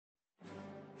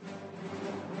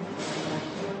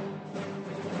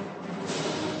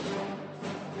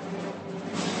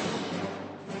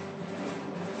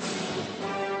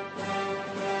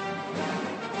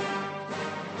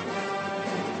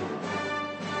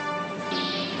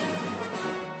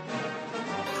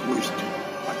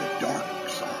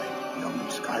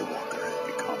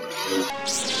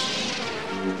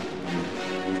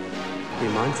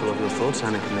mindful of your thoughts,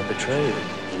 Anakin. They're betrayed.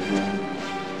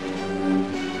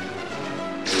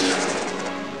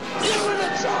 You were the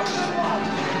chosen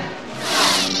one!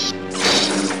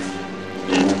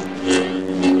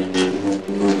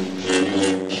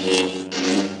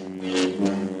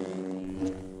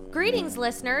 Greetings,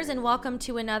 listeners, and welcome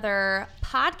to another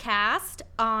podcast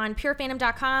on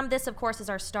purefandom.com. This, of course, is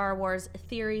our Star Wars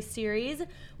Theory series.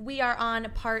 We are on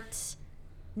part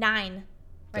 9,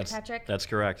 right, Patrick? That's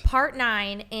correct. Part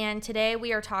 9, and today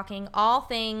we are talking all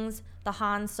things the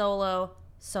Han Solo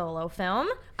film.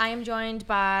 I am joined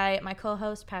by my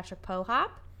co-host, Patrick Pohop.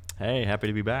 Hey, happy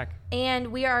to be back.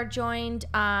 And we are joined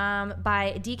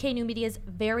by DK New Media's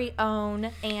very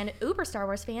own and uber Star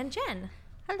Wars fan, Jen.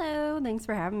 Hello, thanks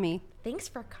for having me. Thanks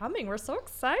for coming. We're so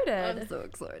excited. I'm so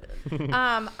excited.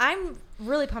 I'm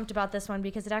really pumped about this one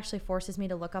because it actually forces me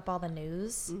to look up all the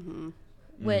news,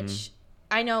 which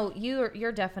I know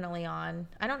you're definitely on.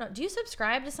 I don't know. Do you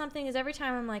subscribe to something? Because every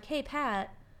time I'm like, hey,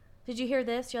 Pat, did you hear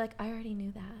this? You're like, I already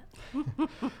knew that.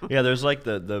 Yeah, there's like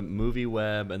the movie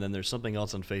web, and then there's something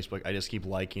else on Facebook. I just keep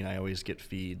liking. I always get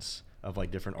feeds of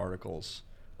like different articles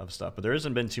of stuff. But there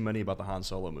hasn't been too many about the Han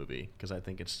Solo movie because I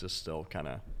think it's just still kind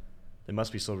of, they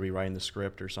must be still rewriting the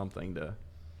script or something to,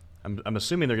 I'm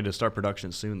assuming they're going to start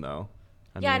production soon though.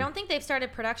 I don't think they've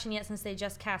started production yet since they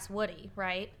just cast Woody,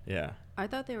 right? Yeah. I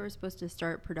thought they were supposed to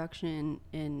start production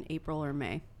in April or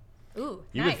May. Ooh,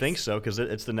 You would think so because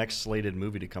it's the next slated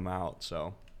movie to come out.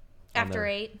 So After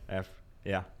 8?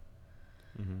 Yeah.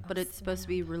 But it's supposed to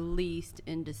be released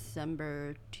in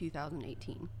December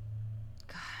 2018.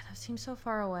 God, that seems so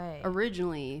far away.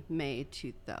 Originally May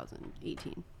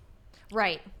 2018.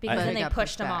 Right, because I then think they got pushed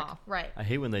pushed them back. all. Right. I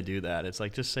hate when they do that. It's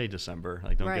like, just say December.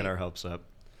 Like, don't Right. get our hopes up.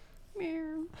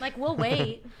 Meow. Like, we'll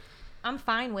wait. I'm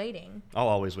fine waiting. I'll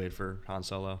always wait for Han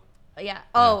Solo. Yeah.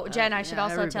 Oh, Jen, I should yeah,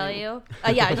 also tell everybody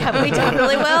you. Yeah, we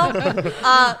definitely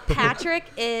will. Patrick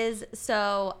is,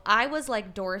 so I was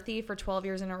like Dorothy for 12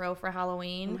 years in a row for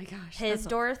Halloween. Oh my gosh, His that's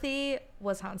Dorothy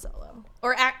was Han Solo.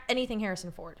 Or anything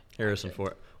Harrison Ford. Harrison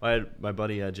Ford. Well, I had my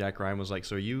buddy Jack Ryan was like,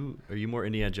 "So are you more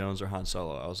Indiana Jones or Han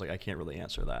Solo?" I was like, "I can't really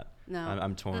answer that. No.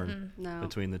 I'm torn No.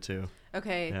 between the two."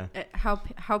 Okay, Yeah. how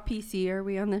PC are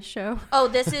we on this show? Oh,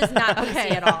 this is not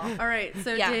PC at all. All right,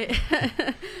 so Yeah.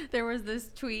 there was this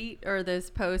tweet or this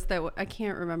post that I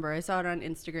can't remember. I saw it on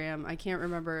Instagram. I can't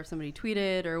remember if somebody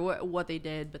tweeted or what they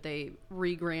did, but they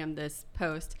regrammed this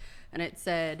post, and it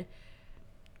said,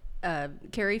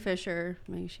 Carrie Fisher,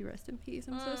 may she rest in peace.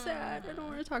 I'm so sad. I don't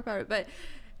want to talk about it, but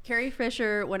Carrie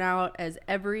Fisher went out as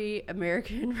every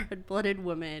American red-blooded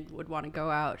woman would want to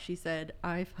go out. She said,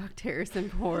 "I fucked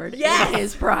Harrison Ford in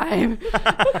his prime."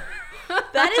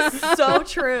 That is so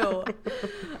true.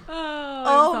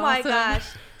 Oh my awesome. gosh.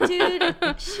 Dude,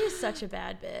 she's such a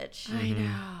bad bitch. I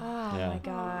know. Oh Yeah. my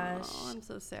gosh. Oh, I'm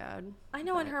so sad. I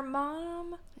know, and her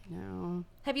mom. I know.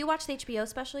 Have you watched the HBO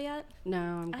special yet? No,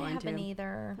 I'm I going haven't to.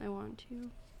 either. I want to.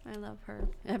 I love her.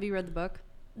 Have you read the book?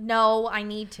 No, I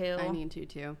need to. I need to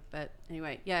too. But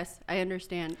anyway, yes, I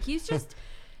understand. He's just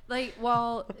like,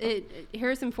 while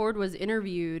Harrison Ford was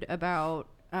interviewed about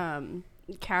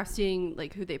casting,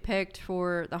 like who they picked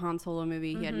for the Han Solo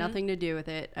movie. He had nothing to do with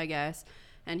it, I guess.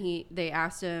 And they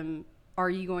asked him, "Are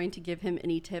you going to give him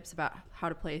any tips about how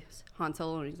to play Han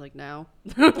Solo?" And he's like, "No."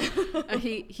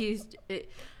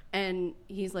 And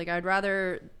he's like, "I'd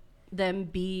rather them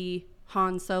be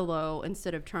Han Solo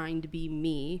instead of trying to be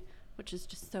me," which is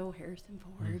just so Harrison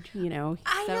Ford, you know. He's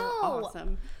I so know.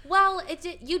 awesome. Well,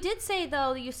 you did say,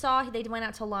 though, you saw they went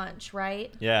out to lunch,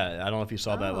 right? Yeah, I don't know if you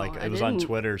saw that. Oh, Like, I it was on didn't.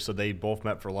 Twitter, so they both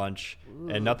met for lunch,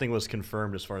 and nothing was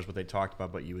confirmed as far as what they talked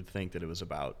about. But you would think that it was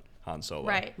about Han Solo.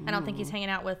 Right. I don't think he's hanging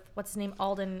out with, what's his name,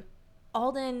 Alden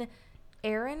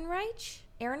Ehrenreich?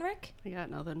 Ehrenreich? I got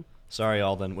nothing. Sorry,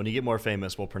 Alden. When you get more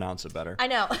famous, we'll pronounce it better. I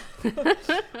know.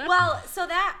 Well, so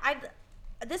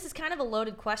this is kind of a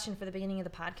loaded question for the beginning of the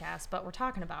podcast, but we're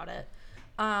talking about it.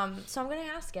 So I'm going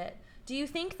to ask it. Do you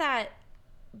think that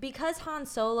because Han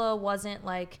Solo wasn't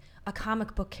like a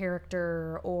comic book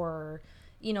character or,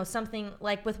 you know, something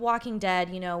like with Walking Dead,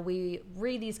 you know, we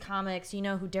read these comics, you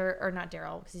know who not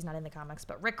Daryl, because he's not in the comics,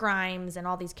 but Rick Grimes and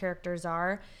all these characters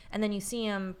are, and then you see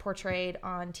him portrayed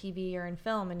on TV or in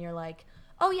film and you're like,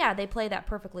 oh yeah, they play that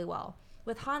perfectly well.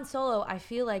 With Han Solo, I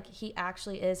feel like he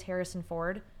actually is Harrison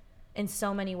Ford in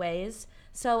so many ways.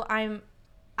 So I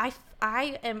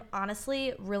am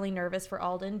honestly really nervous for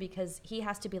Alden because he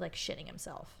has to be like shitting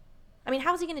himself. I mean,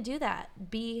 how is he going to do that?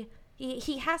 He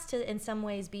has to in some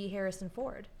ways be Harrison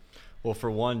Ford. Well, for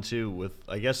one, too, with,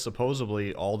 I guess,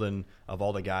 supposedly Alden, of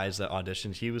all the guys that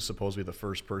auditioned, he was supposed to be the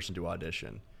first person to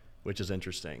audition. which is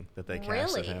interesting that they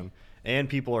casted Really? him. And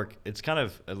people are, it's kind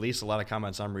of, at least a lot of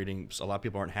comments I'm reading, a lot of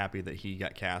people aren't happy that he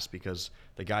got cast because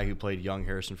the guy who played young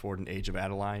Harrison Ford in Age of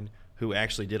Adeline, who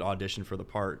actually did audition for the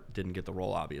part, didn't get the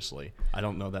role, obviously. I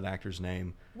don't know that actor's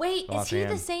name. Wait, is he the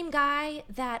offhand. same guy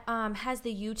that has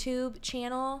the YouTube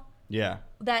channel Yeah.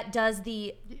 that does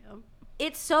the? Yeah.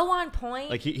 It's so on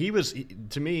point. Like he was,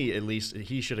 to me at least,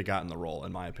 he should have gotten the role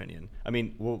in my opinion. I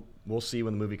mean, we'll see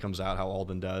when the movie comes out how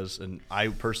Alden does, and I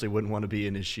personally wouldn't want to be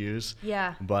in his shoes.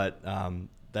 Yeah. But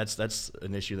that's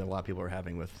an issue that a lot of people are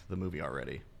having with the movie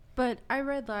already. But I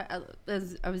read that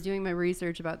as I was doing my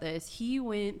research about this, he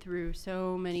went through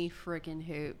so many freaking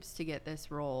hoops to get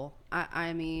this role.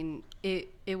 I mean,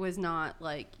 it was not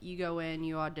like you go in,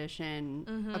 you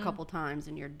audition a couple times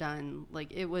and you're done.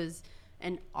 Like, it was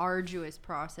an arduous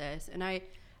process. And I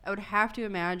would have to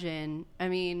imagine, I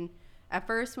mean, at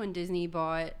first when Disney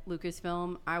bought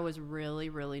Lucasfilm, I was really,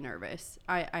 really nervous.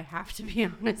 I have to be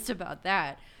honest about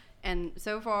that. And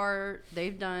so far,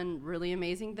 they've done really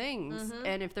amazing things.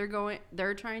 And if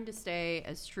they're trying to stay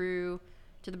as true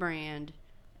to the brand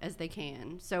as they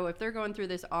can. So if they're going through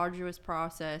this arduous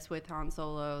process with Han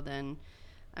Solo, then,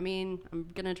 I mean,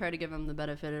 I'm going to try to give them the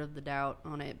benefit of the doubt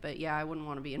on it. But yeah, I wouldn't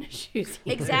want to be in his shoes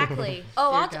either. Exactly.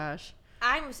 Oh, Dear gosh.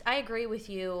 I agree with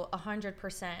you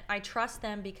 100%. I trust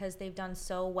them because they've done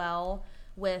so well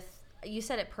with, you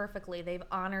said it perfectly, they've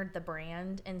honored the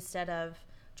brand instead of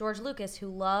George Lucas, who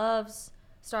loves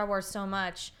Star Wars so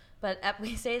much. But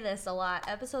we say this a lot.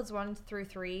 Episodes 1 through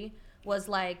 3 was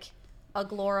like a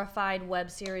glorified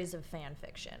web series of fan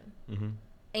fiction.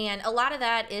 And a lot of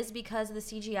that is because of the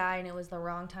CGI, and it was the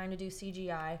wrong time to do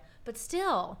CGI. But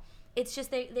still, it's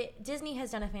just Disney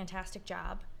has done a fantastic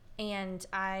job. And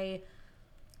I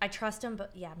trust him,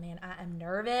 but yeah, man, I am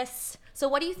nervous. So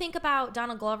what do you think about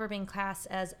Donald Glover being cast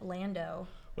as Lando?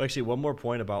 Well, actually, one more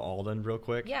point about Alden real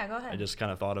quick. Yeah, go ahead. I just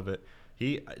kind of thought of it.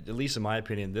 He, at least in my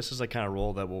opinion, this is the kind of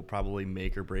role that will probably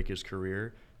make or break his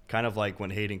career. Kind of like when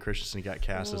Hayden Christensen got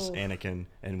cast as Ooh. Anakin,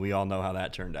 and we all know how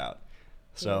that turned out.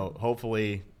 So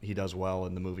hopefully he does well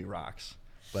and the movie rocks.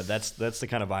 But that's the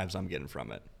kind of vibes I'm getting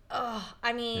from it. Oh,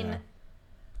 I mean, Yeah.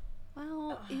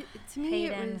 Well, to me,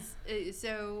 Hayden. it was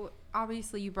so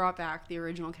obviously you brought back the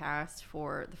original cast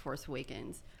for The Force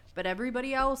Awakens, but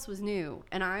everybody else was new,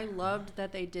 and I loved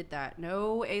that they did that.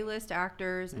 No A-list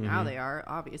actors, and now they are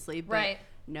obviously, but Right.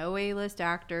 no A-list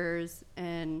actors,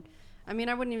 and I mean,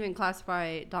 I wouldn't even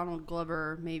classify Donald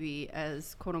Glover maybe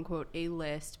as quote unquote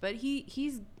A-list, but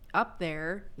he's up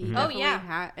there. He definitely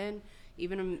and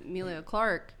even Emilia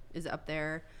Clarke is up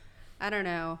there. I don't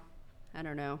know.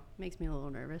 Makes me a little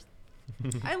nervous.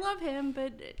 I love him,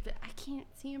 but I can't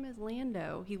see him as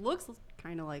Lando. He looks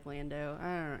kind of like Lando.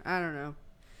 I don't know.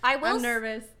 I'm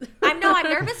nervous. I'm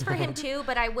nervous for him too,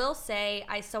 but I will say,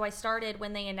 I started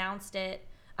when they announced it.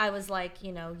 I was like,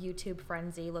 YouTube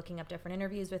frenzy, looking up different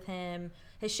interviews with him.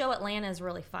 His show Atlanta is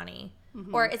really funny.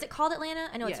 Or is it called Atlanta?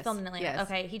 I know it's Yes, filmed in Atlanta. yes.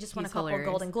 Okay, he just won a He's couple hilarious.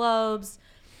 Golden Globes.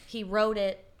 He wrote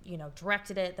it,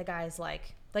 directed it. The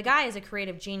guy is a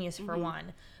creative genius for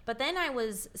one. But then I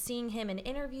was seeing him in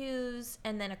interviews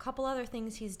and then a couple other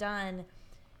things he's done.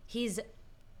 He's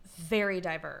very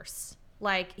diverse.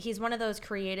 Like, he's one of those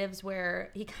creatives where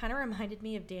he kind of reminded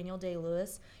me of Daniel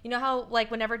Day-Lewis. You know how,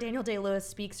 like, whenever Daniel Day-Lewis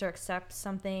speaks or accepts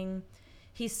something,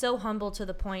 he's so humble to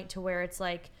the point to where it's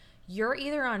like, you're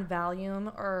either on Valium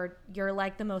or you're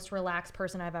like the most relaxed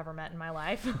person I've ever met in my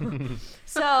life.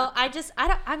 So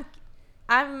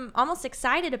I'm almost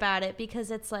excited about it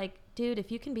because it's like, dude,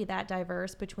 if you can be that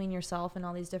diverse between yourself and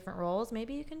all these different roles,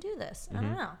 maybe you can do this. I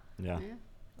don't know. Yeah.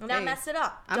 Not Hey, mess it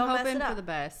up. I'm Don't mess hoping it up. for the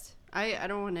best. I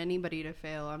don't want anybody to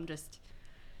fail. I'm just,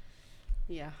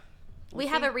 yeah. We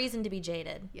We'll have see. a reason to be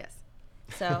jaded. Yes.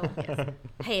 So,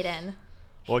 Hayden.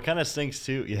 Well, it kind of stinks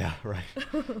too. Yeah, right.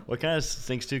 Well, it kind of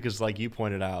stinks too because, like you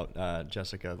pointed out,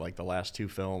 Jessica, like the last two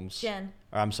films. Jen.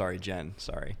 Or, I'm sorry, Jen.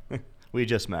 Sorry, we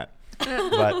just met.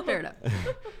 But Fair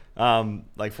enough.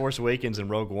 like Force Awakens and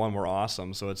Rogue One were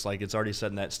awesome. So it's like it's already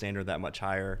setting that standard that much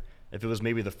higher. If it was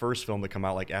maybe the first film to come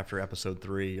out like after Episode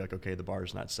 3, like okay, the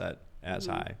bar's not set as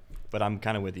high. But I'm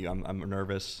kind of with you. I'm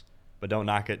nervous, but don't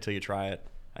knock it till you try it.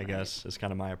 I guess is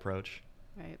kind of my approach.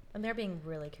 Right. And they're being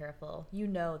really careful. You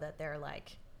know that they're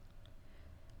like,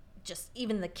 just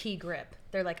even the key grip.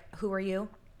 They're like, who are you?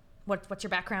 What's your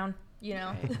background?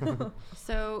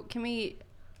 So can we,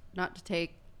 not to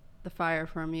take the fire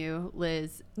from you,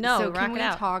 Liz? No, So rock can it we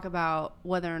out. talk about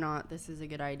whether or not this is a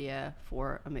good idea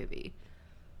for a movie?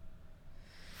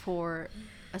 For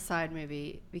a side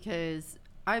movie? Because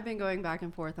I've been going back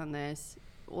and forth on this.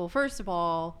 Well, first of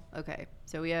all, okay,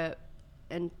 so we have,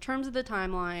 in terms of the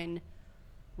timeline,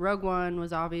 Rogue One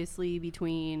was obviously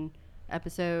between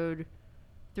episode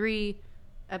 3,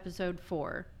 episode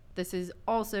 4. This is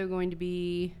also going to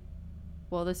be,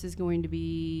 we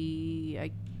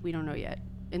don't know yet.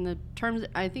 In the terms,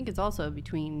 I think it's also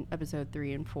between episode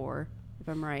 3 and 4, if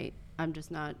I'm right. I'm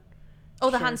just not. Oh,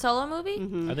 the sure. Han Solo movie?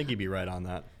 Mhm. I think you'd be right on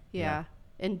that. Yeah.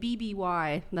 And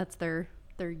BBY, that's their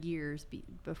years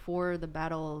before the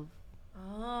battle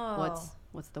Oh. of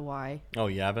what's the Y? Oh,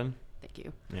 Yavin? Thank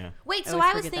you. Yeah. Wait, I so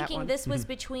always I was forget that thinking one. this was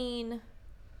between.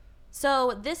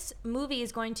 So this movie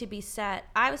is going to be set.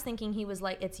 I was thinking he was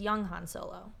like, it's young Han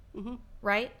Solo, Mhm.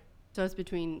 right? So it's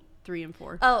between 3 and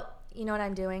 4. Oh, you know what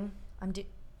I'm doing?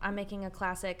 I'm making a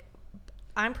classic.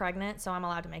 I'm pregnant, so I'm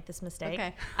allowed to make this mistake.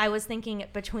 Okay. I was thinking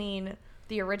between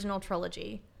the original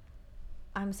trilogy.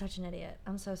 I'm such an idiot.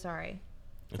 I'm so sorry.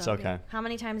 It's So, okay. How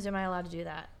many times am I allowed to do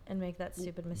that and make that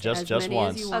stupid mistake? Just As many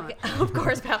once. as you want. Okay, of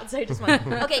course, Pat would say just one.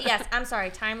 Okay, yes, I'm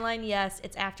sorry. Timeline, yes.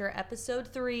 It's after episode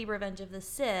 3, Revenge of the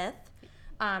Sith.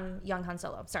 Young Han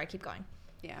Solo. Sorry, keep going.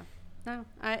 Yeah. No,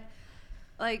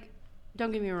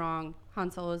 don't get me wrong.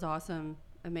 Han Solo is awesome,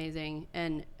 amazing.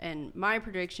 And my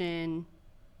prediction,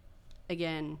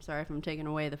 again, sorry if I'm taking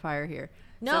away the fire here.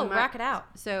 No, rock it out.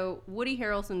 So Woody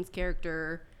Harrelson's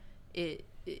character,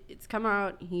 it's come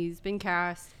out, he's been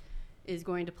cast, is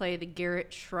going to play the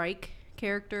Garrett Shrike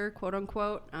character, quote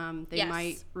unquote. They Yes.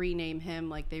 might rename him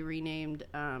like they renamed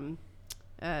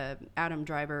Adam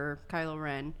Driver, Kylo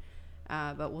Ren.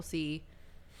 But we'll see.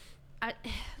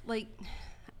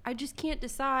 I just can't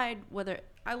decide whether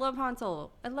I love Han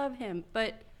Solo. I love him,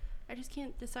 but I just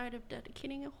can't decide if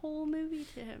dedicating a whole movie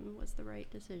to him was the right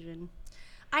decision.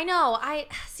 I know.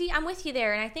 I'm with you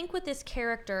there. And I think with this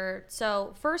character,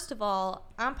 so first of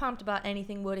all, I'm pumped about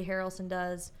anything Woody Harrelson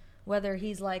does, whether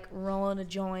he's like rolling a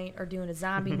joint or doing a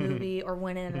zombie movie or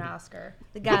winning an Oscar.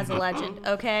 The guy's a legend,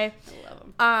 okay? I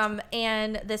love him.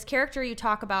 And this character you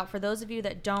talk about, for those of you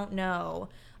that don't know,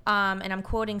 and I'm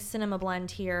quoting Cinema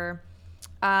Blend here,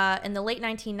 in the late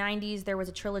 1990s, there was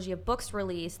a trilogy of books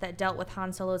released that dealt with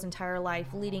Han Solo's entire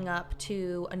life leading up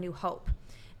to A New Hope.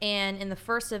 And in the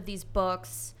first of these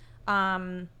books,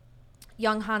 young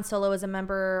Han Solo is a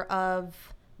member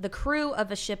of the crew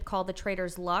of a ship called the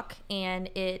Trader's Luck, and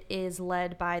it is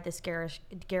led by this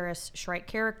Garrus Shrike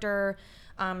character.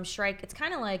 Shrike, it's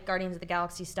kind of like Guardians of the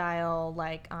Galaxy style,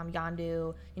 like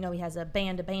Yondu. You know, he has a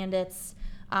band of bandits.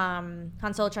 Han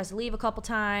Solo tries to leave a couple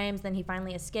times, then he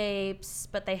finally escapes,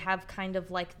 but they have kind of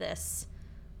like this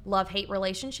love-hate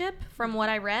relationship from what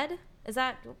I read. Is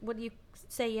that, what do you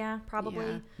say? Yeah, probably.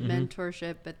 Yeah. Mm-hmm.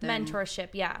 Mentorship, but then Mentorship,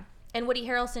 yeah. And Woody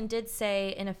Harrelson did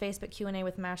say in a Facebook Q&A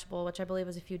with Mashable, which I believe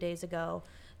was a few days ago,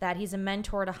 that he's a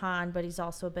mentor to Han, but he's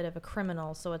also a bit of a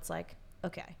criminal. So it's like,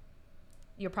 okay,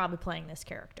 you're probably playing this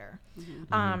character.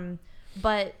 Mm-hmm.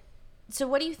 But so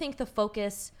what do you think the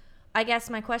focus, I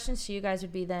guess my questions to you guys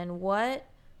would be then, what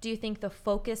do you think the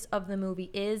focus of the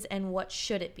movie is and what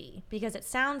should it be? Because it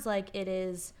sounds like it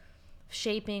is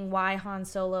shaping why Han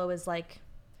Solo is like,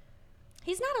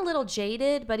 he's not a little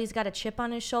jaded, but he's got a chip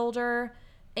on his shoulder.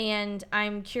 And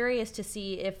I'm curious to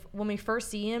see if when we first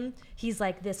see him, he's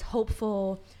like this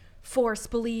hopeful Force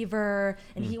believer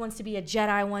and he wants to be a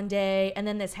Jedi one day. And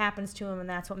then this happens to him and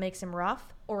that's what makes him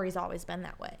rough, or he's always been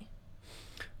that way.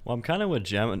 Well, I'm kind of with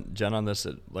Jen on this.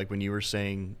 Like when you were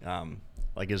saying,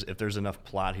 if there's enough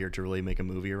plot here to really make a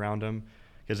movie around him,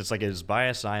 because it's like as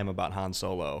biased I am about Han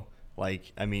Solo.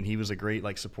 Like, I mean, he was a great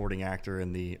supporting actor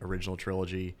in the original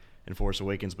trilogy in Force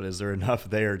Awakens, but is there enough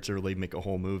there to really make a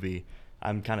whole movie?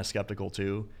 I'm kind of skeptical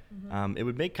too. It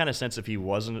would make kind of sense if he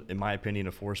wasn't, in my opinion,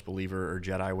 a Force believer or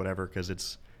Jedi, whatever, because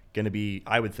it's going to be,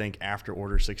 I would think, after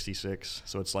Order 66.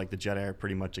 So it's like the Jedi are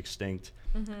pretty much extinct.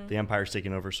 The Empire's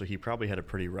taken over, so he probably had a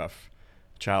pretty rough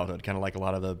childhood, kind of like a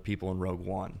lot of the people in Rogue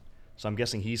One. So I'm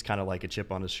guessing he's kind of like a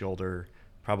chip on his shoulder,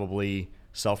 probably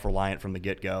self-reliant from the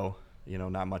get-go,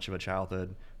 not much of a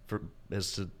childhood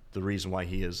as to the reason why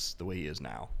he is the way he is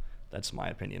now. That's my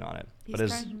opinion on it.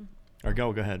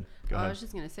 Go ahead. I was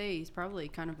just going to say, he's probably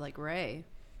kind of like Rey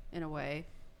in a way,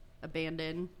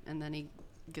 abandoned, and then he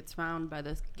gets found by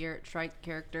this Garrett Shrike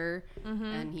character,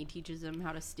 and he teaches him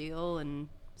how to steal and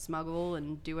smuggle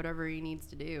and do whatever he needs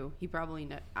to do. He probably,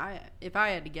 if I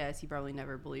had to guess, he probably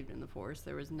never believed in the Force.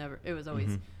 It was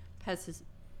always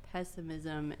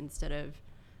pessimism instead of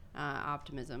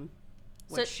optimism,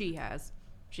 which she has.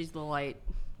 She's the light,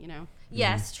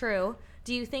 Yes, true.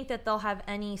 Do you think that they'll have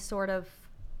any sort of,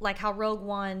 like how Rogue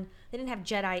One, they didn't have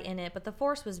Jedi in it, but the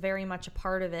Force was very much a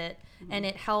part of it, and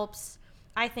it helps.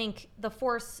 I think the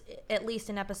Force, at least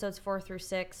in episodes 4 through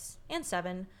 6 and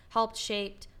 7, helped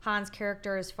shape Han's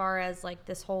character as far as like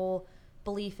this whole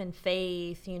belief in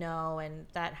faith, you know, and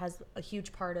that has a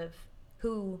huge part of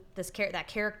who that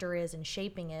character is and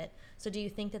shaping it. So do you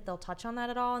think that they'll touch on that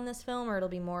at all in this film, or it'll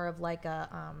be more of like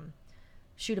a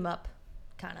shoot 'em up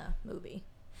kind of movie?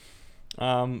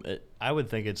 I would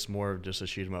think it's more of just a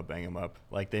shoot 'em up, bang 'em up.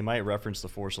 Like, they might reference the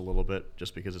Force a little bit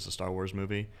just because it's a Star Wars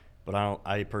movie, but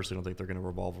I personally don't think they're going to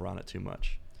revolve around it too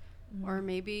much. Or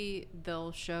maybe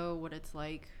they'll show what it's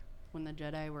like when the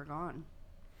Jedi were gone.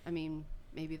 I mean,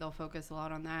 maybe they'll focus a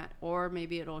lot on that. Or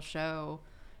maybe it'll show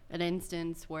an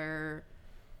instance where,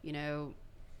 you know,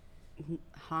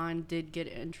 Han did get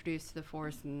introduced to the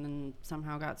Force and then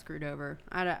somehow got screwed over.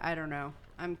 I don't know.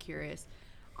 I'm curious.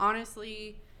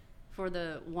 Honestly, for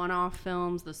the one-off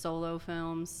films, the solo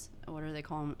films, what do they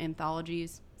call them?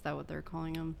 Anthologies? Is that what they're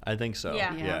calling them? I think so.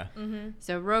 Yeah. Yeah. Mm-hmm.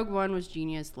 So Rogue One was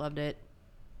genius. Loved it.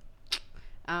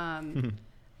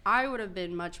 I would have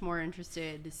been much more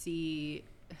interested to see.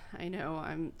 I know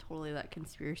I'm totally that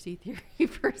conspiracy theory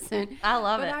person. I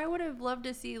love it. But I would have loved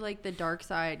to see like the dark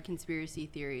side conspiracy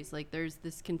theories. Like there's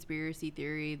this conspiracy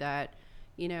theory that,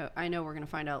 you know, I know we're going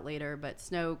to find out later, but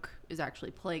Snoke is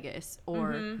actually Plagueis,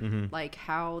 or like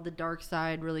how the dark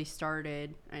side really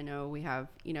started. I know we have,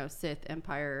 you know, Sith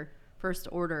Empire, First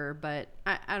Order, but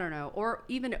I don't know. Or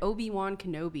even Obi-Wan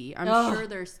Kenobi. I'm sure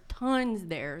there's tons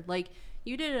there. Like,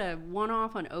 you did a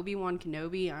one-off on Obi-Wan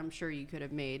Kenobi, I'm sure you could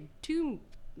have made 2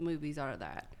 movies out of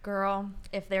that. Girl,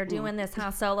 if they're doing this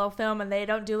Han Solo film and they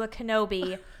don't do a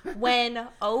Kenobi, when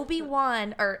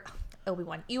Obi-Wan,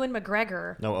 Ewan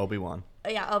McGregor. No, Obi-Wan.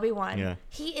 Yeah, Obi-Wan. Yeah.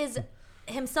 He is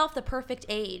himself the perfect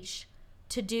age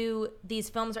to do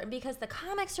these films because the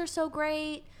comics are so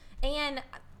great. And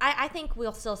I think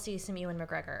we'll still see some Ewan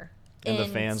McGregor. And the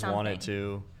in fans want it something.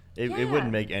 too. It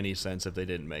wouldn't make any sense if they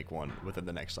didn't make one within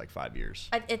the next, like, 5 years.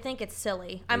 I think it's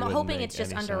silly. I'm wouldn't hoping make it's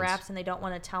just any under sense. wraps and they don't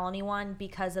want to tell anyone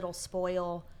because it'll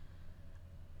spoil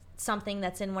something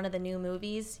that's in one of the new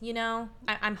movies, you know?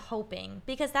 I'm hoping.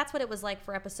 Because that's what it was like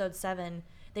for Episode 7.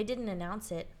 They didn't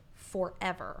announce it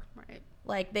forever. Right.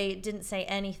 Like, they didn't say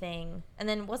anything. And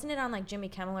then wasn't it on, like, Jimmy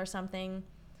Kimmel or something?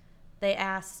 They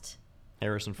asked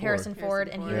Harrison Ford. Harrison Ford,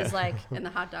 and he was like... In the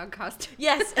hot dog costume.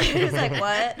 Yes. He was like,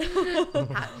 what?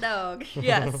 Hot dog.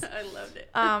 Yes. I loved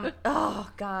it. Oh,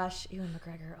 gosh. Ewan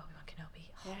McGregor, Obi-Wan Kenobi.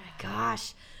 Oh, my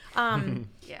gosh.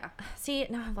 Yeah. See,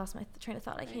 now I've lost my train of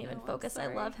thought. I can't even know, I'm focus. I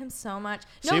sorry. love him so much.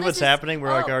 See what's happening?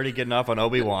 We're like already getting off on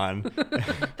Obi-Wan.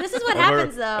 This is what And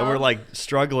happens, we're, though. And we're like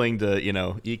struggling to, you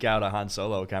know, eke out a Han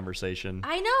Solo conversation.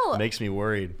 I know. Makes me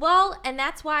worried. Well, and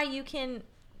that's why you can,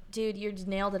 dude, you just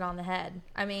nailed it on the head.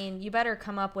 I mean, you better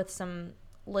come up with some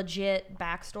legit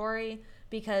backstory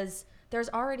because there's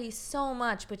already so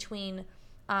much between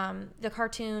the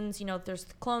cartoons. You know, there's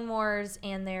the Clone Wars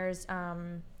and there's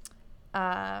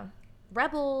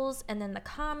Rebels and then the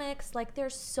comics. Like,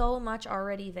 there's so much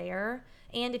already there.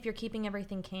 And if you're keeping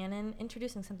everything canon,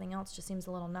 introducing something else just seems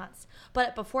a little nuts.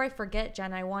 But before I forget,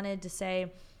 Jen, I wanted to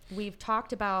say we've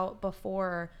talked about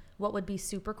before what would be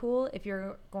super cool if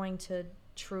you're going to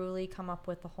truly come up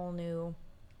with a whole new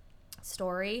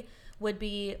story would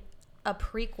be a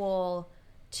prequel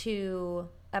to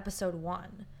Episode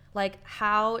 1. Like,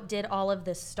 how did all of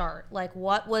this start? Like,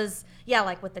 what was,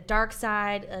 like with the dark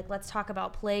side, like, let's talk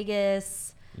about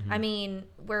Plagueis. I mean,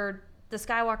 the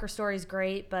Skywalker story is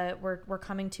great, but we're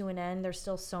coming to an end. There's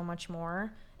still so much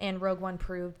more. And Rogue One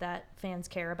proved that fans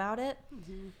care about it.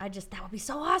 That would be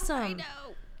so awesome. I know.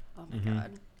 Oh my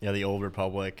God. Yeah, the Old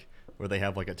Republic, where they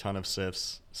have like a ton of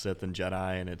Sith and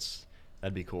Jedi, and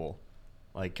that'd be cool.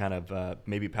 Like, kind of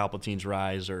maybe Palpatine's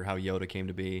rise or how Yoda came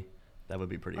to be. That would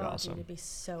be pretty awesome. Dude, it'd be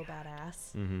so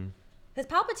badass. Mm-hmm.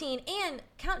 Because Palpatine and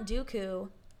Count Dooku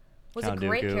was Count a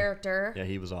great Dooku. character. Yeah,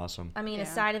 he was awesome. I mean, Yeah.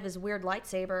 aside of his weird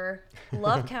lightsaber,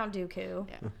 love Count Dooku.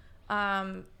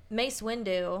 Yeah. Mace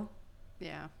Windu.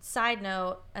 Yeah. Side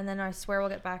note, and then I swear we'll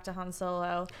get back to Han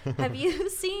Solo. Have you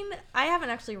seen? I haven't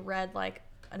actually read like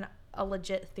a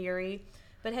legit theory,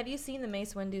 but have you seen the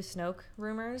Mace Windu Snoke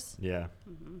rumors? Yeah.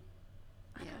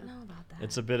 I don't know about that.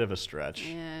 It's a bit of a stretch.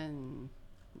 And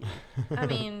I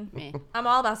mean, me. I'm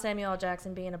all about Samuel L.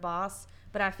 Jackson being a boss,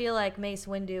 but I feel like Mace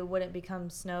Windu wouldn't become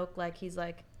Snoke. Like, he's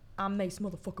like, I'm Mace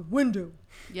motherfucking Windu.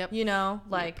 Yep. You know,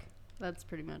 like, That's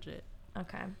pretty much it.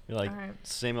 okay. You're like, All right.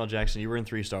 Samuel Jackson, you were in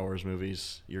 3 Star Wars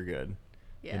movies. You're good.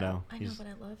 Yeah. You know, I know, but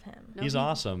I love him. No, he's he-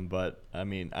 awesome, but I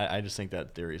mean, I just think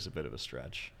that theory is a bit of a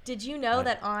stretch. Did you know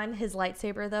that on his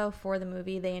lightsaber, though, for the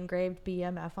movie, they engraved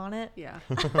BMF on it? Yeah.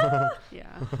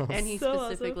 Yeah. And he So awesome.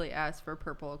 specifically asked for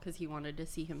purple because he wanted to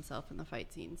see himself in the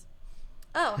fight scenes.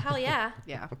 Oh, hell yeah.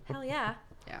 Yeah. Hell yeah.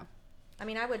 Yeah. I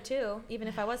mean, I would too. Even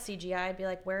if I was CGI, I'd be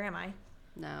like, where am I?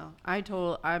 No.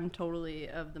 I'm totally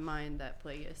of the mind that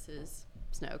Plagueis is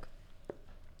Snoke.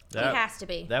 He has to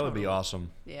be. That would be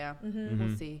awesome. Yeah, Mm-hmm.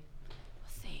 we'll see.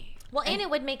 We'll see. Well, and it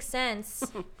would make sense.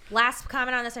 Last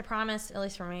comment on this, I promise, at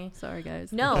least for me. Sorry,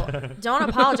 guys. No, don't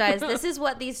apologize. This is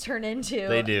what these turn into.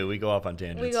 They do. We go off on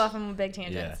tangents. We go off on big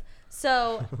tangents. Yeah.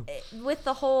 So, with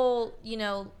the whole,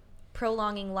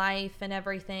 prolonging life and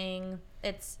everything,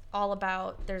 it's all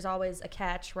about there's always a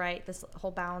catch, right? This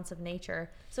whole balance of nature.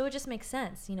 So it just makes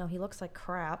sense. He looks like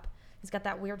crap. He's got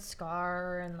that weird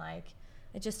scar, and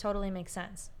it just totally makes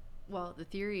sense. Well, the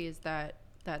theory is that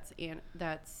that's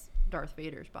Darth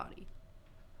Vader's body.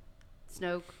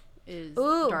 Snoke is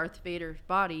Ooh. Darth Vader's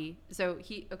body. So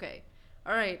okay.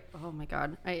 All right. Oh my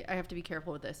God. I have to be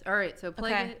careful with this. All right. So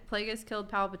Plagueis killed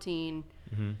Palpatine.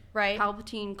 Mm-hmm. Right?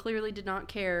 Palpatine clearly did not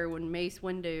care when Mace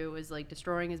Windu was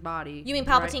destroying his body. You mean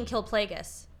Palpatine killed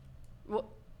Plagueis? Well,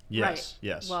 Yes. right.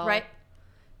 Yes. Well, Right?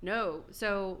 No.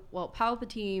 So,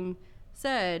 Palpatine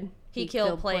said He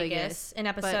killed Plagueis in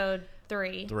episode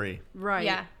 3. 3. Right.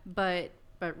 Yeah. But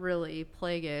really,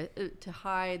 Plagueis, to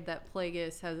hide that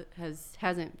Plagueis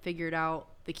hasn't figured out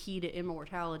the key to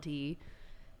immortality,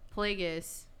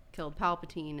 Plagueis killed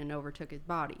Palpatine and overtook his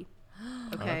body.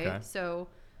 Okay. So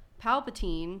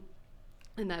Palpatine,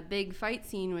 in that big fight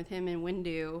scene with him and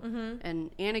Windu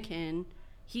and Anakin,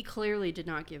 he clearly did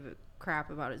not give a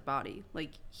crap about his body.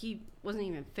 He wasn't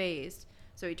even phased.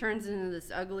 So he turns into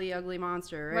this ugly, ugly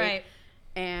monster, right? Right.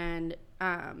 And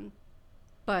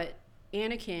but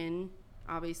Anakin,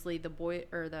 obviously the boy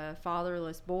or the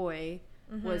fatherless boy,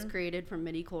 was created from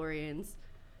midichlorians.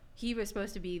 He was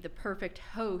supposed to be the perfect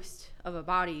host of a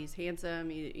body. He's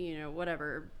handsome,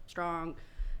 whatever, strong.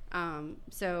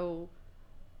 So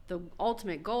the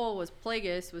ultimate goal was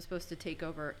Plagueis was supposed to take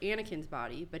over Anakin's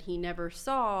body, but he never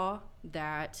foresaw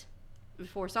that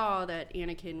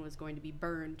Anakin was going to be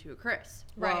burned to a crisp.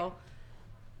 Right. Well,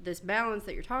 this balance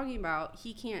that you're talking about,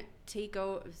 he can't take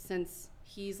over since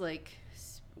he's a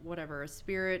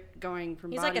spirit going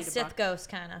from He's body like a to Sith body. ghost,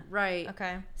 kind of. Right.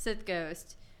 Okay. Sith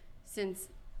ghost. Since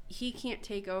he can't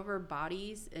take over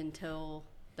bodies until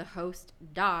the host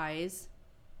dies.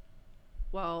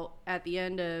 Well, at the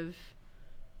end of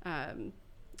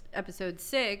episode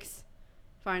 6,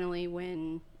 finally,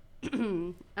 when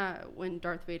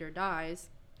Darth Vader dies,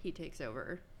 he takes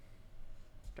over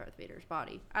Darth Vader's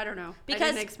body. I don't know. I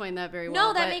didn't explain that very well.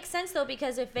 No, that makes sense though,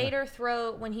 because if Vader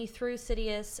when he threw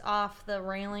Sidious off the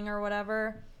railing or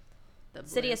whatever,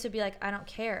 Sidious would be like, I don't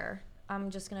care. I'm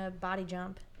just gonna body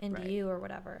jump into you or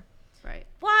whatever. Right.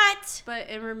 What?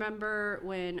 And remember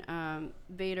when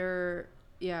Vader,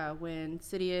 when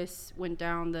Sidious went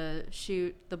down the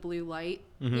blue light?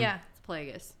 Mm-hmm. Yeah. It's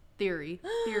Plagueis. Theory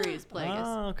is Plagueis.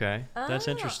 Oh, okay. That's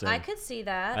interesting. I could see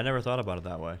that. I never thought about it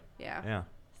that way. Yeah. Yeah.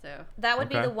 So That would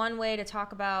be Okay. the one way to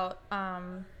talk about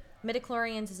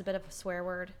midichlorians is a bit of a swear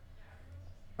word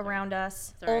around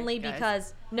us. Sorry, only guys.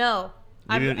 because no.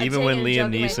 I'm Even saying when it in a Liam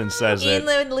joking way. Neeson says it. Even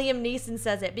when Liam Neeson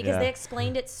says it, because Yeah. they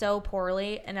explained it so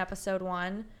poorly in episode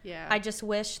 1. Yeah. I just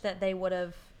wish that they would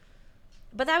have.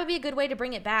 But that would be a good way to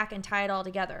bring it back and tie it all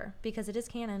together, because it is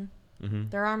canon. Mm-hmm.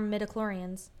 There are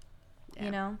midichlorians,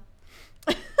 Yeah.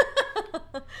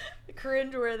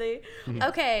 Cringeworthy.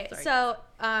 Okay, Sorry, so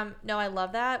no, I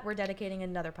love that. We're dedicating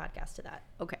another podcast to that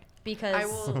Okay. because I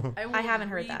will I haven't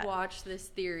heard that. Watch this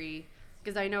theory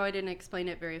because I know I didn't explain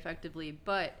it very effectively,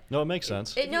 but No, it makes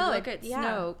sense. if you No, look at yeah.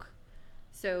 Snoke,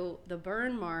 so the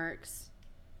burn marks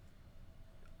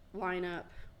line up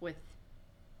with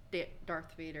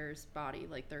Darth Vader's body,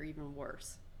 like they're even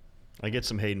worse. I get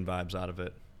some Hayden vibes out of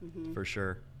it, for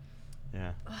sure.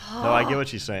 Yeah. No, I get what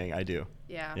she's saying. I do.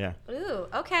 Yeah. Yeah. Ooh,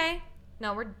 okay.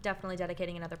 No, we're definitely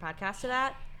dedicating another podcast to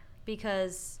that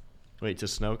because Wait, to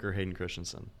Snoke or Hayden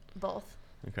Christensen? both.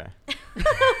 Okay.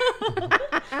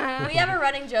 We have a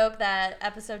running joke that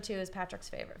episode 2 is Patrick's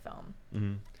favorite film.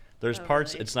 Mm-hmm. There's Oh,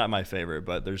 parts. really? It's not my favorite,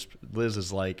 but Liz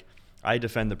is like, I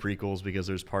defend the prequels because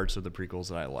there's parts of the prequels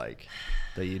that I like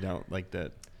that you don't like.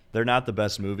 That they're not the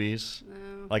best movies.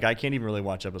 No. Like I can't even really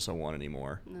watch episode 1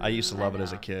 anymore. I used to No. love I it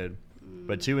as a know. kid,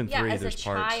 but 2 and Yeah, 3 as a there's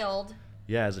parts. child.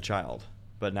 Yeah, as a child.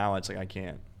 But now it's like I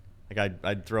can't. Like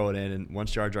I'd throw it in, and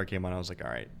once Jar Jar came on, I was like, all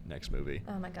right, next movie.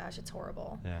 Oh my gosh, it's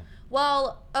horrible. Yeah.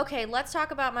 Well, okay, let's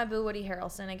talk about my boo Woody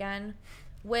Harrelson again.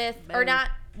 Or Boo. not,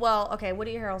 well, okay,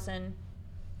 Woody Harrelson.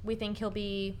 We think he'll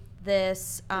be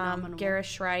this Phenomenal. Gareth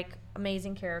Shrike,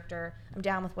 amazing character. I'm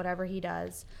down with whatever he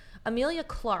does. Amelia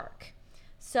Clarke.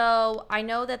 So I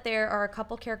know that there are a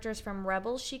couple characters from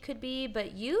Rebels she could be,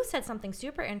 but you said something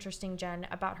super interesting, Jen,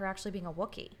 about her actually being a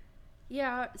Wookiee.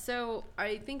 Yeah, so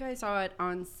I think I saw it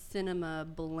on Cinema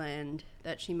Blend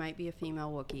that she might be a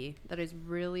female Wookiee. That is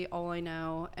really all I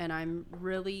know, and I'm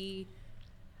really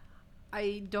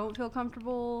I don't feel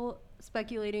comfortable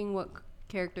speculating what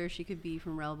character she could be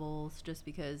from Rebels, just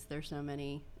because there's so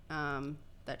many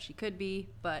that she could be.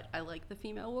 But I like the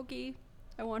female Wookiee.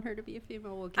 I want her to be a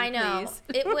female Wookiee. I know. Please.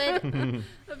 It would.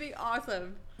 That'd be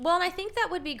awesome. Well, and I think that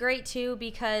would be great too,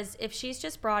 because if she's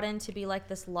just brought in to be like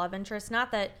this love interest,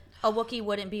 not that a Wookiee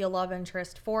wouldn't be a love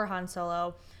interest for Han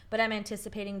Solo, but I'm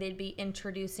anticipating they'd be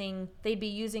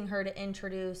using her to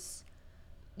introduce,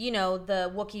 you know,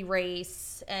 the Wookiee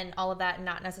race and all of that, and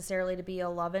not necessarily to be a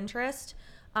love interest.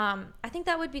 I think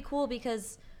that would be cool,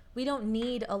 because we don't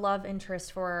need a love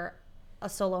interest for a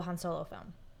solo Han Solo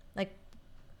film. Like,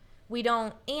 we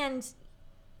don't, and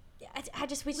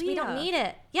we don't need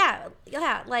it.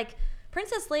 Yeah, like,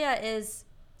 Princess Leia is,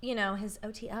 you know, his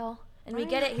OTL, and we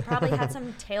get it. He probably had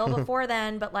some tail before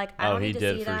then, but, like, I don't need to see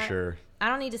that. Oh, he did for sure. I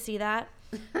don't need to see that.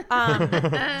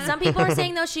 Some people are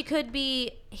saying, though, she could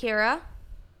be Hera.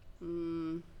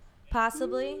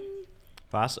 Possibly.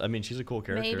 I mean, she's a cool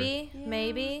character.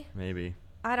 Maybe.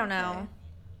 I don't know.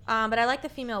 But I like the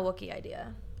female Wookiee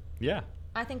idea. Yeah.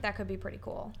 I think that could be pretty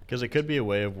cool. Because it could be a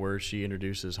way of where she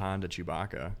introduces Han to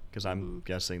Chewbacca. Because I'm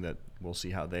guessing that we'll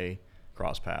see how they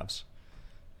cross paths.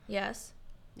 Yes.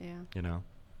 Yeah. You know?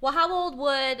 Well, how old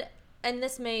would, and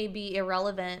this may be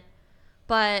irrelevant,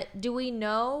 but do we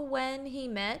know when he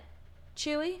met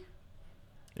Chewie?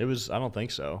 I don't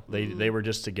think so. They were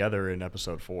just together in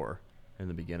episode 4 in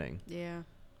the beginning. Yeah.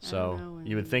 So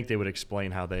you would think they would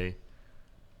explain how they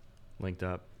linked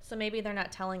up. So maybe they're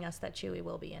not telling us that Chewie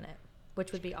will be in it,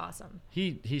 which would be awesome.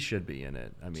 He should be in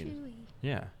it. I mean, Chewie.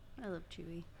 Yeah. I love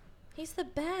Chewie. He's the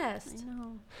best. I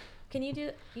know. Can you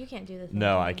do? You can't do the thing.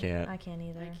 No, I can't. I can't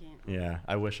either. I can't. Yeah,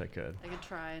 I wish I could. I could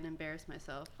try and embarrass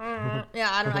myself. Yeah,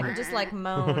 I could just like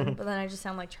moan, but then I just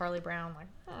sound like Charlie Brown. Like,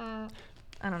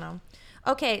 I don't know.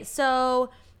 Okay,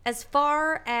 so as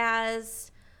far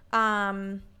as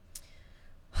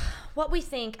what we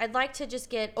think, I'd like to just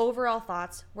get overall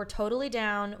thoughts. We're totally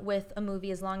down with a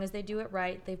movie as long as they do it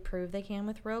right. They've proved they can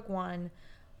with Rogue One.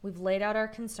 We've laid out our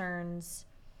concerns.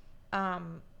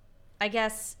 I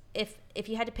guess if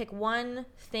you had to pick one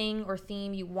thing or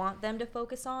theme you want them to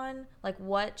focus on, like,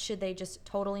 what should they just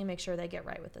totally make sure they get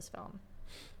right with this film?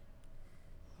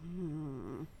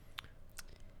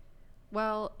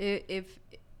 Well, if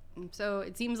so,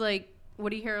 it seems like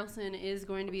Woody Harrelson is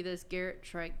going to be this Garrett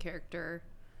Shrike character.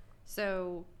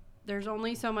 So there's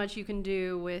only so much you can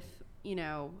do with, you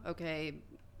know, okay,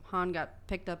 Han got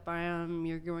picked up by him.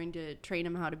 You're going to train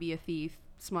him how to be a thief,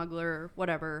 smuggler,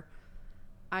 whatever.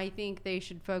 I think they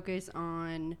should focus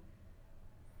on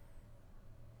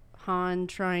Han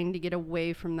trying to get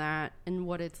away from that and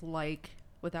what it's like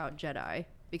without Jedi,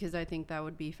 because I think that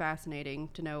would be fascinating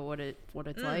to know what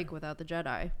it's like without the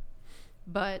Jedi.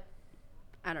 But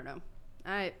I don't know.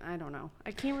 I don't know.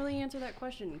 I can't really answer that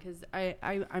question because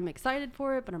I'm excited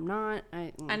for it, but I'm not.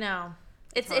 I know.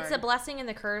 It's a blessing and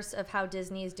the curse of how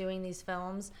Disney is doing these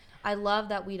films. I love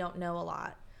that we don't know a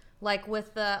lot. Like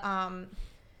with the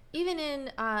even in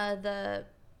the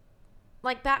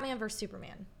like Batman vs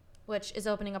Superman, which is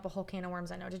opening up a whole can of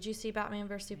worms. I know. Did you see Batman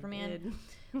vs Superman?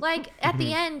 Like at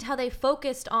the end, how they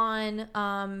focused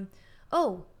on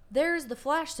there's the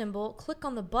flash symbol, click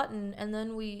on the button, and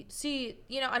then we see,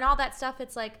 you know, and all that stuff.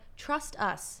 It's like, trust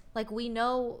us. Like, we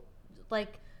know,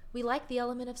 like, we like the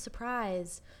element of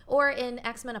surprise. Or in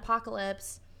X-Men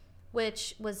Apocalypse,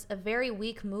 which was a very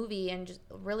weak movie and just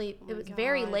really, it was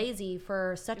very lazy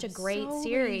for such a great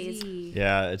series. Lazy.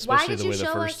 Yeah, especially the way the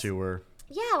first two were.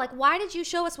 Yeah, like, why did you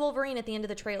show us Wolverine at the end of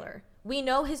the trailer? We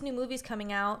know his new movie's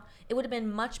coming out. It would have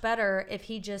been much better if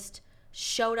he just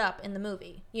showed up in the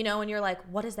movie, you know, and you're like,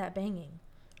 what is that banging?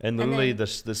 And literally the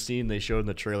scene they showed in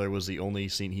the trailer was the only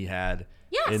scene he had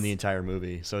in the entire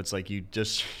movie. So it's like, you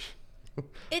just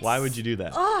why would you do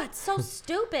that? Oh, it's so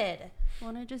stupid. Well,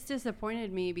 and it just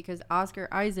disappointed me because Oscar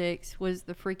Isaacs was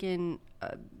the freaking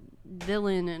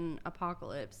villain in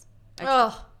Apocalypse.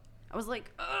 I was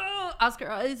like, oh, Oscar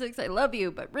Isaacs, I love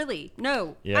you, but really,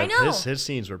 no. Yeah, I know. His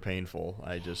scenes were painful.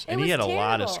 And he had a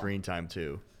lot of screen time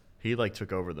too. He like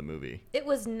took over the movie. It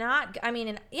was not. I mean,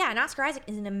 and Oscar Isaac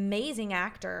is an amazing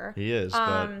actor. He is.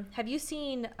 Have you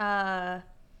seen Ex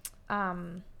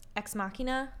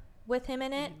Machina with him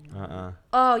in it?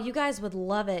 Oh, you guys would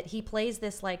love it. He plays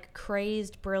this like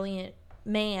crazed, brilliant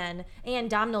man, and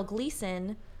Domhnall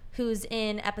Gleeson, who's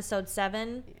in episode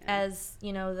 7 as,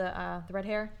 you know, the red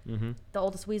hair, the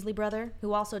oldest Weasley brother,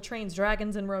 who also trains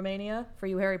dragons in Romania for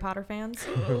you Harry Potter fans.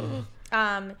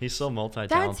 He's so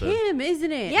multi-talented. That's him,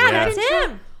 isn't it? Yeah, that's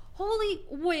him.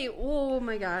 Oh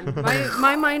my god.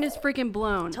 My mind is freaking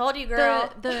blown. Told you, girl.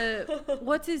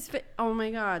 What's his oh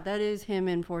my god, that is him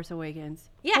in Force Awakens.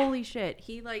 Yeah. Holy shit.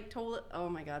 He like told oh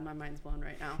my god, my mind's blown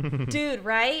right now. Dude,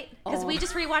 right? Because Oh. we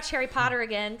just rewatched Harry Potter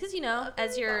again. Because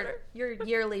as your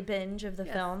yearly binge of the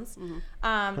films. And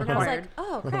I was like, Required.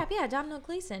 oh crap, yeah, Domhnall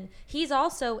Gleeson. He's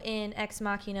also in Ex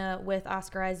Machina with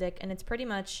Oscar Isaac, and it's pretty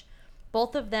much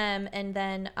both of them, and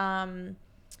then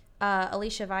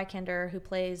Alicia Vikander, who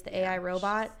plays the AI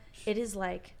robot. It is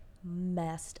like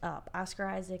messed up. Oscar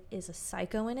Isaac is a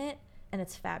psycho in it, and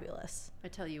it's fabulous. I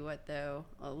tell you what though,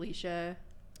 Alicia,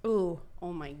 Ooh,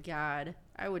 oh my god.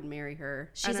 I would marry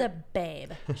her. she's I a don't-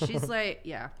 babe. she's like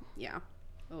yeah.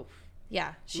 Oh.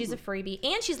 Yeah, she's a freebie,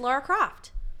 and she's Lara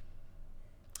Croft.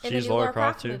 In the She's new Lara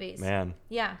Croft too. movies. Man,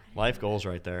 Yeah, life goals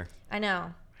right there. I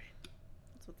know.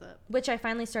 That's what's up. Which I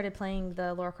finally started playing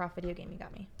the Lara Croft video game you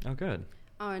got me. Oh, good.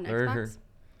 Oh, and Or Xbox? her-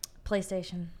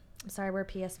 PlayStation. I'm sorry, we're a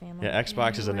PS family. Yeah,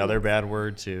 Xbox is another bad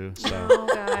word too. So Oh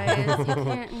guys, you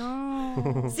can't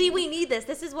no. See, we need this.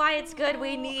 This is why it's good.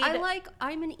 We need.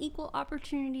 I'm an equal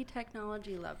opportunity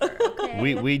technology lover.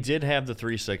 Okay. we did have the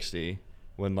 360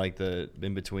 when like the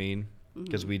in between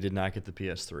because we did not get the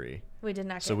PS3. We did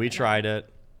not. So get we that. tried it.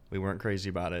 We weren't crazy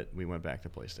about it. We went back to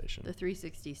PlayStation. The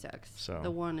 360 sucks. So-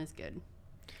 The one is good.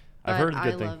 I've But heard I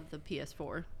good things. love the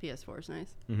PS4. PS4 is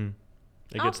nice. Mm-hmm.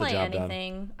 It I'll gets the play job done.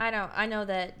 anything. I know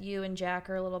that you and Jack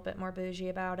are a little bit more bougie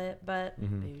about it, but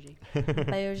Bougie.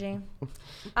 bougie.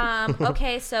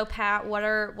 Okay, so Pat,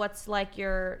 what's like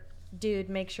your dude?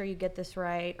 Make sure you get this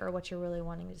right, or what you're really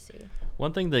wanting to see.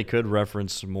 One thing they could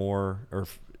reference more, or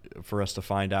for us to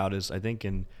find out, is I think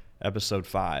in episode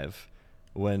 5,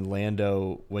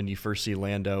 when you first see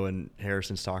Lando and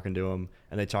Harrison's talking to him,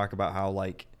 and they talk about how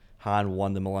like Han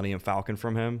won the Millennium Falcon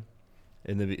from him.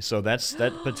 So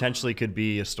that potentially could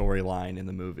be a storyline in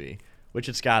the movie, which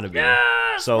it's got to be.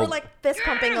 So We're like fist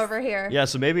pumping over here. yeah,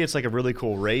 so maybe it's like a really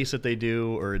cool race that they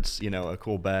do, or it's a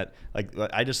cool bet. Like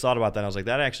I just thought about that. And I was like,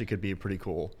 that actually could be pretty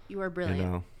cool. You are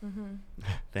brilliant.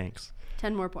 Thanks.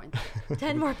 10 more points.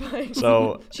 10 more points.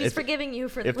 So She's forgiving you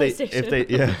for the if they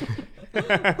PlayStation.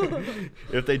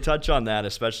 if they touch on that,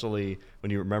 especially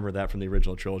when you remember that from the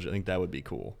original trilogy, I think that would be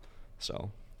cool.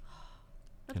 So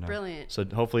That's brilliant. So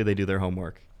hopefully they do their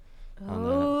homework on that.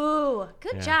 Ooh,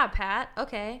 good Yeah. job, Pat.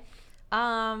 Okay.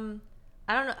 I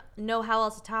don't know how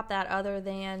else to top that other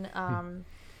than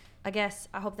I guess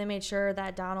I hope they made sure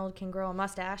that Donald can grow a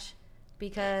mustache,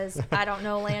 because I don't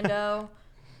know Lando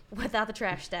without the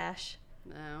trash stash,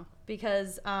 No.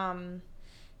 because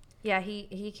yeah,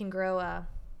 he can grow a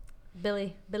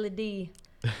Billy D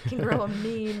can grow a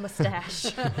mean mustache.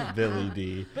 Billy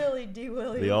D, Billy D.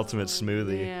 Williams. the ultimate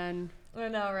smoothie. Man. I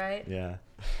know, right? Yeah.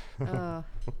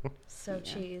 So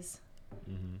cheese.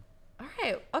 All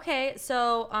right. Okay.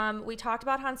 So we talked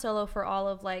about Han Solo for all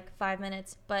of like 5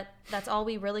 minutes, but that's all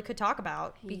we really could talk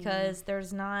about, because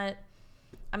there's not.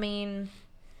 I mean,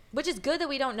 which is good that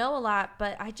we don't know a lot,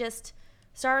 but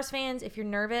Star Wars fans, if you're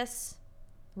nervous,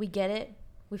 we get it.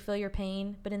 We feel your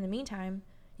pain. But in the meantime,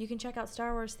 you can check out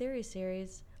Star Wars Theory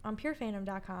Series on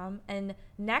purefandom.com. And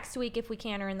next week, if we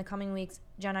can, or in the coming weeks,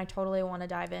 Jen, I totally want to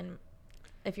dive in,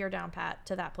 if you're down, Pat,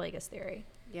 to that Plagueis theory.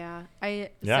 Yeah.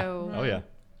 Yeah. Oh yeah.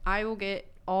 I will get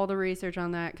all the research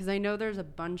on that, because I know there's a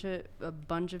bunch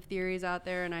of theories out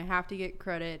there, and I have to get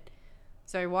credit.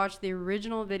 So I watched the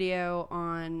original video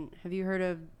on. Have you heard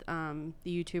of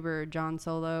the YouTuber John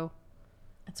Solo?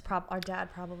 It's our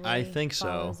dad probably. I think so.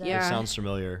 follows it. Yeah. It sounds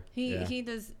familiar. He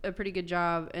does a pretty good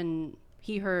job, and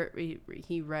he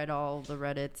read all the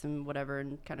Reddits and whatever,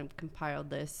 and kind of compiled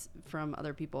this from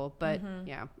other people. But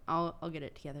yeah, I'll get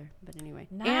it together. But anyway,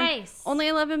 And Nice. only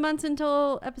 11 months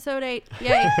until episode 8.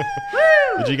 Yay!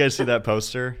 Did you guys see that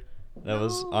poster that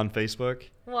was on Facebook?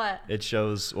 What? It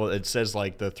shows, well, it says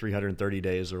like the 330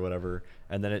 days or whatever,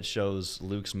 and then it shows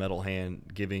Luke's metal hand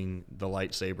giving the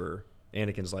lightsaber,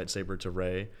 Anakin's lightsaber, to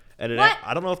Rey. And What?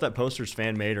 I don't know if that poster's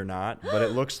fan made or not, but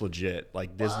it looks legit.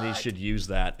 Like Disney should use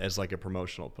that as like a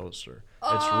promotional poster.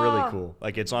 It's really cool.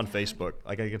 Like it's on Facebook.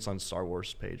 Like I think it's on Star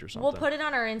Wars page or something. We'll put it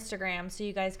on our Instagram so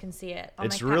you guys can see it. I'll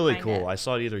It's make Pat really find cool. it. I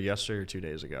saw it either yesterday or 2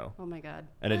 days ago. Oh my god.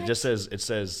 And it just says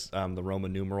the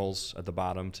Roman numerals at the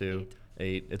bottom too.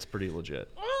 8. It's pretty legit.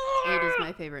 8 is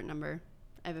my favorite number.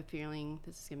 I have a feeling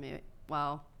this is gonna be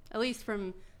at least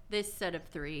from this set of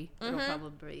 3, it'll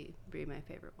probably be my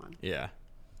favorite one. Yeah.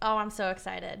 Oh, I'm so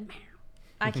excited.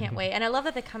 I can't wait. And I love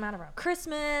that they come out around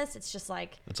Christmas. It's just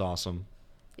like, It's awesome.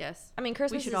 Yes. I mean,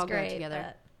 Christmas we should is all great, go together.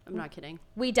 but I'm not kidding.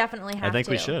 we definitely have to. think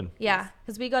we should. Yeah,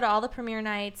 because we go to all the premiere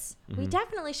nights. We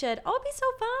definitely should. Oh,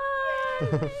 it'd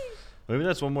be so fun. Maybe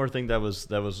that's one more thing that was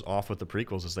off with the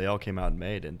prequels is they all came out in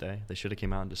May, didn't they? They should have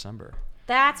came out in December.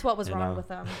 That's what was You wrong know. with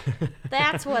them.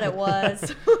 That's what it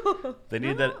was. They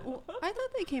need that. I thought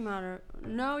they came out.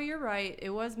 No, you're right.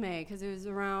 It was May because it was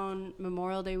around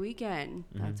Memorial Day weekend.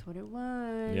 That's what it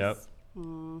was. Yep.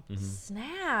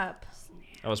 Snap.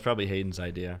 That was probably Hayden's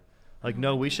idea. Like,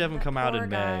 no, we should have them come out in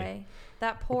May. May.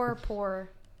 That poor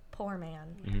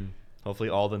man. Hopefully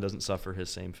Alden doesn't suffer his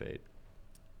same fate.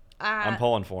 I'm I'm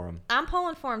pulling for him. I'm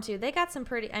pulling for him too. They got some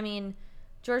pretty. I mean,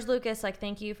 George Lucas, like,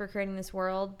 thank you for creating this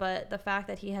world, but the fact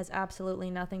that he has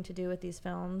absolutely nothing to do with these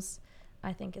films,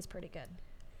 I think, is pretty good.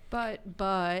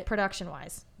 But Production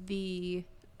wise. the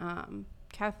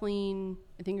Kathleen,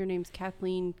 I think her name's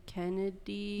Kathleen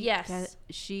Kennedy. Yes.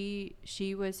 She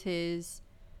was his.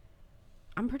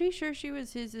 I'm pretty sure she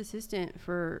was his assistant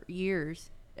for years,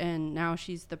 and now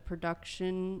she's the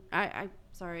production. I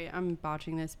sorry, I'm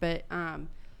botching this, but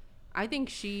I think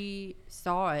she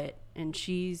saw it, and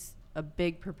she's a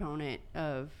big proponent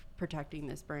of protecting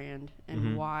this brand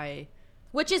and why.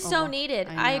 Which is so Oh, needed.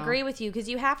 I I know. agree with you because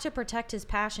you have to protect his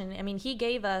passion. I mean, he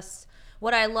gave us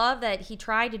what I love that he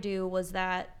tried to do was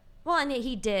that, well, and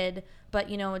he did, but,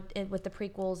 you know, with the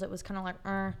prequels, it was kind of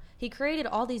like, he created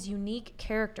all these unique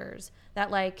characters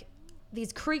that, like,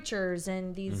 these creatures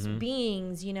and these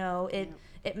beings, you know,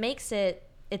 it makes it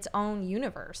its own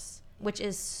universe, which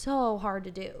is so hard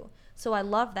to do. So I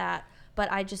love that. But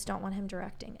I just don't want him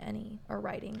directing any or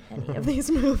writing any of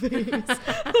these movies.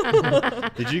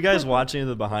 Did you guys watch any of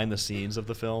the behind the scenes of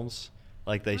the films?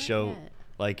 Like they Not show, yet.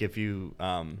 like if you,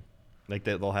 like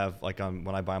they'll have like on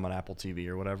when I buy them on Apple TV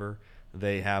or whatever,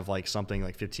 they have like something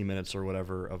like 15 minutes or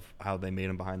whatever of how they made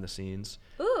them behind the scenes.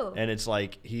 Ooh. And it's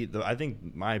like I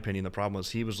think my opinion, the problem was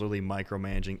he was literally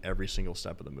micromanaging every single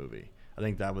step of the movie. I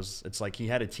think it's like he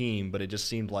had a team, but it just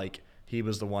seemed like he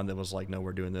was the one that was like, no,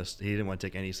 we're doing this. He didn't want to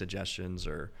take any suggestions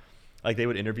or like they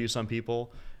would interview some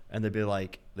people and they'd be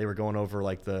like, they were going over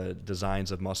like the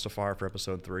designs of Mustafar for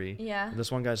episode 3. Yeah. And this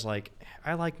one guy's like,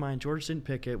 I like mine. George didn't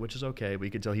pick it, which is okay. But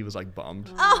you could tell he was like bummed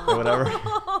Oh. or whatever,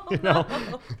 you know?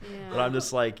 Yeah. But I'm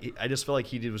just like, I just feel like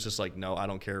he was just like, no, I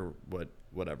don't care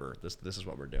whatever. This is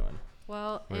what we're doing.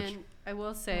 Well, Which- and I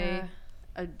will say,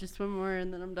 just one more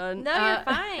and then I'm done. No, you're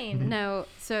fine. No,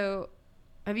 so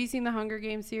have you seen the Hunger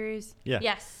Games series? Yeah.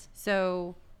 Yes.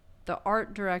 So the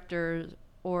art directors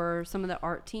or some of the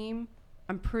art team,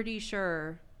 I'm pretty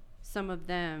sure some of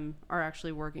them are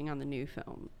actually working on the new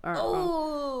film.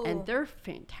 Oh. And they're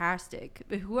fantastic.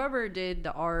 But whoever did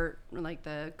the art, like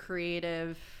the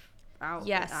creative outfit,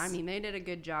 Yes. I mean, they did a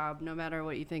good job no matter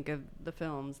what you think of the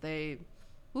films. They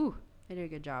did a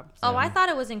good job. Oh, I thought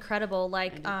it was incredible.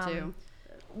 Like, I did too.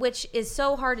 which is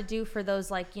so hard to do for those,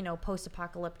 like, you know,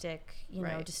 post-apocalyptic, you know,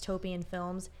 Right. dystopian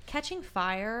films. Catching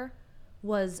Fire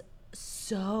was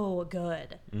so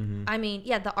good. I mean,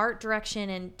 yeah, the art direction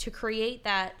and to create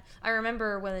that. I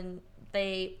remember when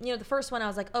they, you know, the first one I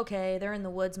was like, okay, they're in the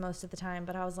woods most of the time,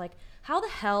 but I was like, how the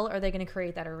hell are they going to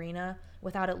create that arena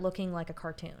without it looking like a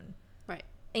cartoon? Right.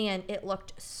 And it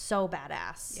looked so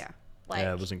badass. Yeah. Like,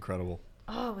 Yeah, it was incredible.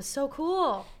 oh, it was so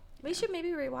cool. We should maybe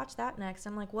rewatch that next.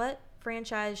 I'm like, what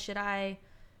franchise should I,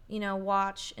 you know,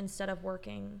 watch instead of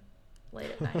working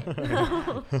late at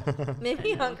night?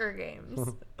 Maybe Hunger Games.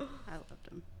 I loved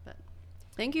them. But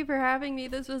thank you for having me.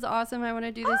 This was awesome. I want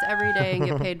to do this every day and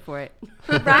get paid for it.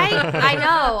 Right?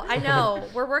 I know.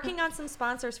 We're working on some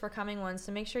sponsors for coming ones,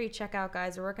 so make sure you check out,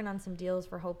 guys. We're working on some deals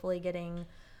for hopefully getting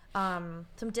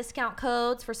some discount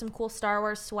codes for some cool Star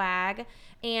Wars swag.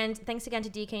 And thanks again to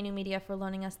DK New Media for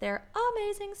loaning us their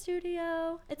amazing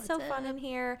studio. It's so fun in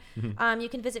here. You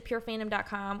can visit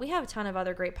purefandom.com. We have a ton of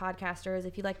other great podcasters.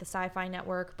 If you like the Sci-Fi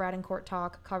Network, Brad and Court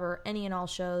Talk cover any and all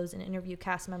shows and interview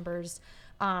cast members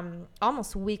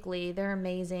almost weekly. They're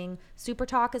amazing. Super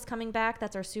Talk is coming back.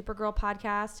 That's our Supergirl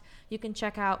podcast. You can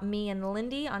check out me and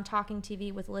Lindy on Talking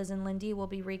TV with Liz and Lindy. We'll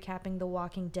be recapping The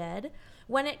Walking Dead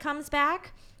when it comes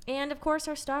back. And, of course,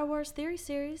 our Star Wars Theory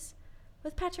series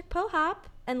with Patrick Pohop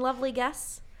and lovely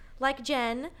guests like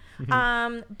Jen.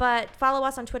 But follow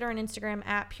us on Twitter and Instagram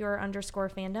at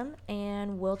 @pure_fandom.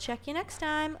 And we'll check you next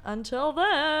time. Until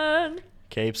then.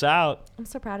 Capes out. I'm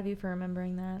so proud of you for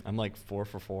remembering that. I'm like 4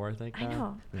 for 4, I think. I now.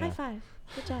 know. Yeah. High five.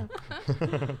 Good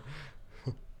job.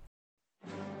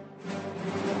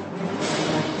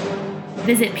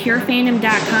 Visit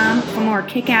purefandom.com for more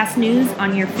kick-ass news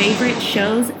on your favorite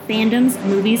shows, fandoms,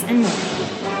 movies, and more.